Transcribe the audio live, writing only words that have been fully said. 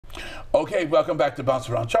Okay, welcome back to Bounce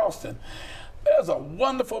Around Charleston. There's a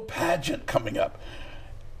wonderful pageant coming up.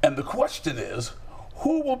 And the question is,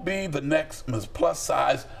 who will be the next Miss Plus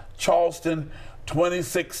Size Charleston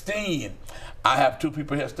 2016? I have two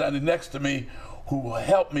people here standing next to me who will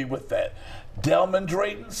help me with that. Delman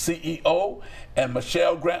Drayton, CEO, and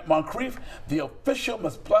Michelle Grant Moncrief, the official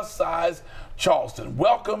Miss Plus Size Charleston.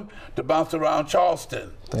 Welcome to Bounce Around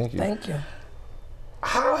Charleston. Thank you. Thank you.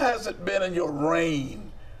 How has it been in your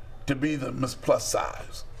reign to be the Miss Plus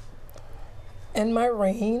Size? In my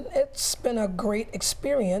reign, it's been a great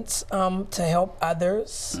experience to help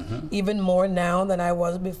others, even more now than I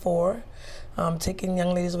was before. Taking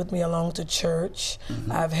young ladies with me along to church.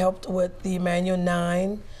 I've helped with the Manual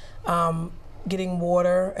 9, getting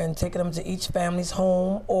water and taking them to each family's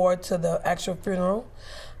home or to the actual funeral.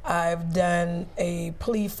 I've done a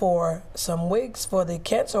plea for some wigs for the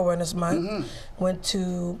Cancer Awareness Month. Went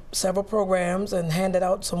to several programs and handed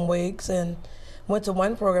out some wigs, and went to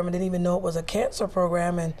one program and didn't even know it was a cancer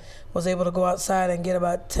program, and was able to go outside and get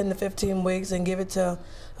about 10 to 15 wigs and give it to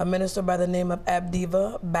a minister by the name of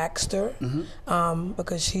Abdiva Baxter,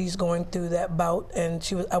 because she's going through that bout,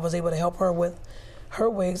 and I was able to help her with her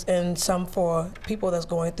wigs and some for people that's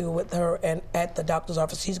going through with her and at the doctor's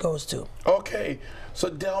office she goes to. Okay, so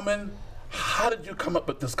Delman, how did you come up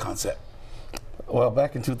with this concept? Well,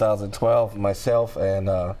 back in 2012, myself and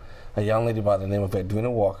a young lady by the name of Edwina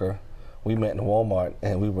Walker, we met in Walmart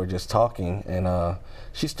and we were just talking, and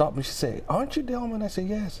she stopped me. She said, "Aren't you Delman?" I said,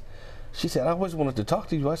 "Yes." She said, "I always wanted to talk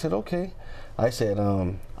to you." I said, "Okay." I said,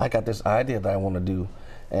 "I got this idea that I want to do."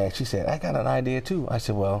 And she said, "I got an idea too." I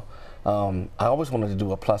said, "Well, I always wanted to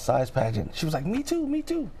do a plus size pageant." She was like, "Me too, me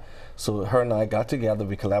too." So her and I got together,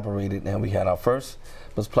 we collaborated, and we had our first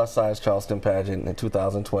Miss Plus Size Charleston pageant in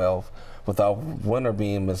 2012, with our winner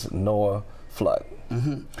being Miss Noah Flood.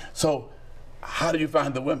 So how do you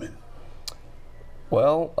find the women?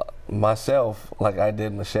 Well, myself, like I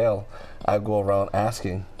did Michelle, I go around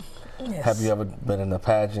asking, "Have you ever been in a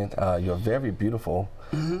pageant? You're very beautiful.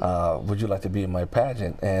 Would you like to be in my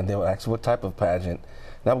pageant?" And they will ask, "What type of pageant?"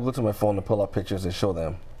 And I would go to my phone and pull up pictures and show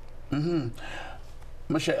them.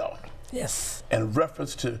 Michelle. Yes. In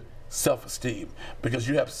reference to self-esteem, because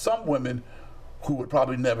you have some women who would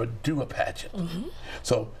probably never do a pageant.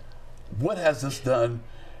 So what has this done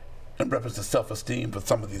in reference to self-esteem for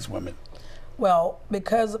some of these women? Well,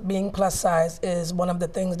 because being plus size is one of the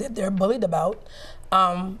things that they're bullied about,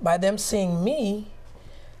 by them seeing me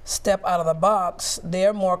step out of the box,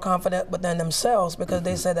 they're more confident within themselves because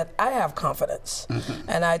they say that I have confidence.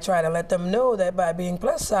 And I try to let them know that by being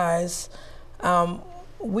plus size,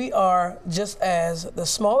 we are just as the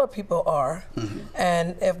smaller people are.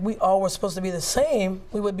 And if we all were supposed to be the same,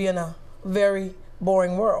 we would be in a very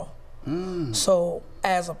boring world. So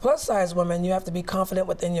as a plus size woman, you have to be confident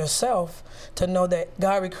within yourself to know that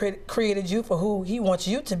God created you for who he wants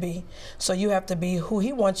you to be. So you have to be who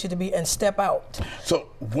he wants you to be and step out. So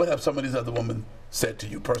what have some of these other women said to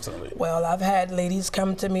you personally? Well, I've had ladies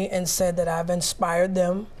come to me and said that I've inspired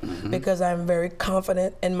them because I'm very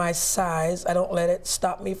confident in my size. I don't let it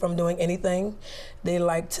stop me from doing anything. They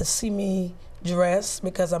like to see me dress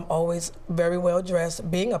because I'm always very well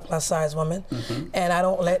dressed, being a plus size woman, and I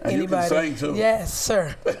don't let anybody. You can sing too. Yes,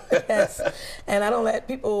 sir. Yes, and I don't let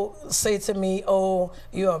people say to me, "Oh,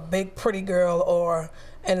 you're a big pretty girl,"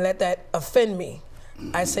 and let that offend me.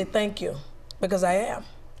 I say thank you because I am.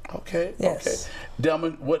 Okay. Yes. Okay.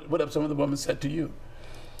 Delman, what have some of the women said to you?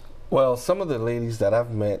 Well, some of the ladies that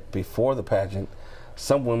I've met before the pageant,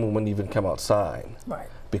 some women wouldn't even come outside, Right.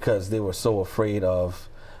 because they were so afraid of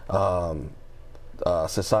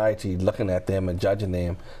society looking at them and judging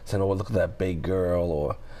them, saying, "Oh, look at that big girl,"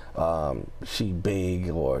 or "She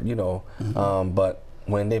big," or you know. But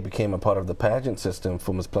when they became a part of the pageant system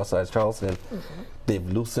for Miss Plus Size Charleston, they've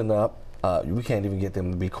loosened up. We can't even get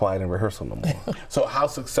them to be quiet in rehearsal no more. So how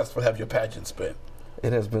successful have your pageants been?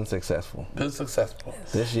 It has been successful. Been successful.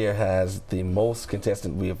 Yes. This year has the most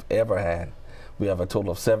contestants we have ever had. We have a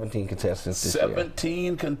total of 17 contestants this year.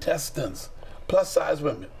 17 contestants, plus size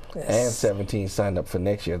women. Yes. And 17 signed up for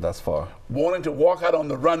next year thus far. Wanting to walk out on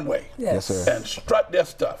the runway. Yes. Yes, sir. And strut their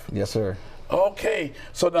stuff. Yes, sir. Okay,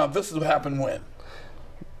 so now this is what happened when?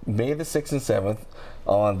 May the 6th and 7th.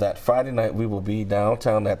 On that Friday night, we will be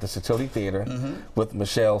downtown at the Telia Theater with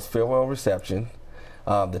Michelle's farewell reception.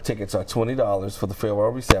 The tickets are $20 for the farewell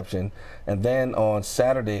reception. And then on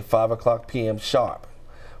Saturday, 5 p.m. sharp,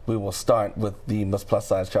 we will start with the Miss Plus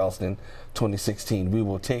Size Charleston 2016. We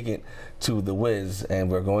will take it to the Wiz, and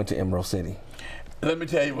we're going to Emerald City. Let me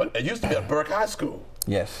tell you what, it used to be at Burke High School.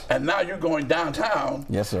 Yes. And now you're going downtown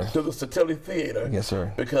Yes, sir. to the Telia Theater. Yes,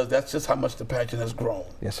 sir. Because that's just how much the pageant has grown.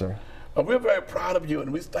 Yes, sir. We're very proud of you,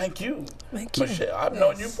 and we thank you, Thank you. Michelle. I've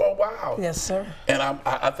known you for a while. Yes, sir. And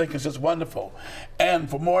I think it's just wonderful. And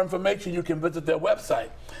for more information, you can visit their website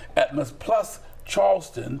at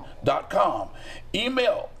misspluscharleston.com.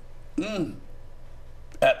 Email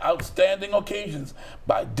at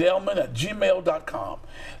outstandingoccasions@delman@gmail.com.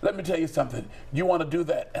 Let me tell you something. You want to do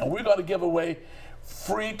that, and we're going to give away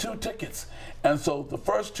free 2 tickets. And so the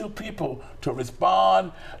first 2 people to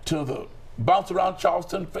respond to the Bounce Around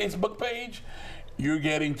Charleston Facebook page, you're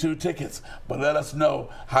getting 2 tickets. But let us know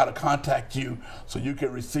how to contact you so you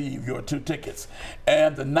can receive your 2 tickets.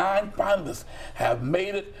 And the 9 finalists have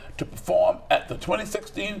made it to perform at the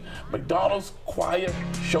 2016 McDonald's Choir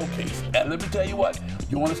Showcase. And let me tell you what,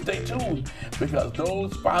 you want to stay tuned, because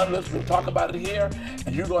those finalists, we'll talk about it here,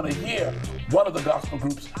 and you're going to hear one of the gospel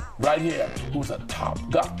groups right here, who's a top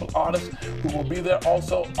gospel artist, who will be there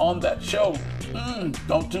also on that show.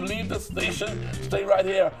 Don't you leave the station. Stay right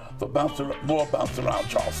here for more Bounce Around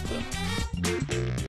Charleston.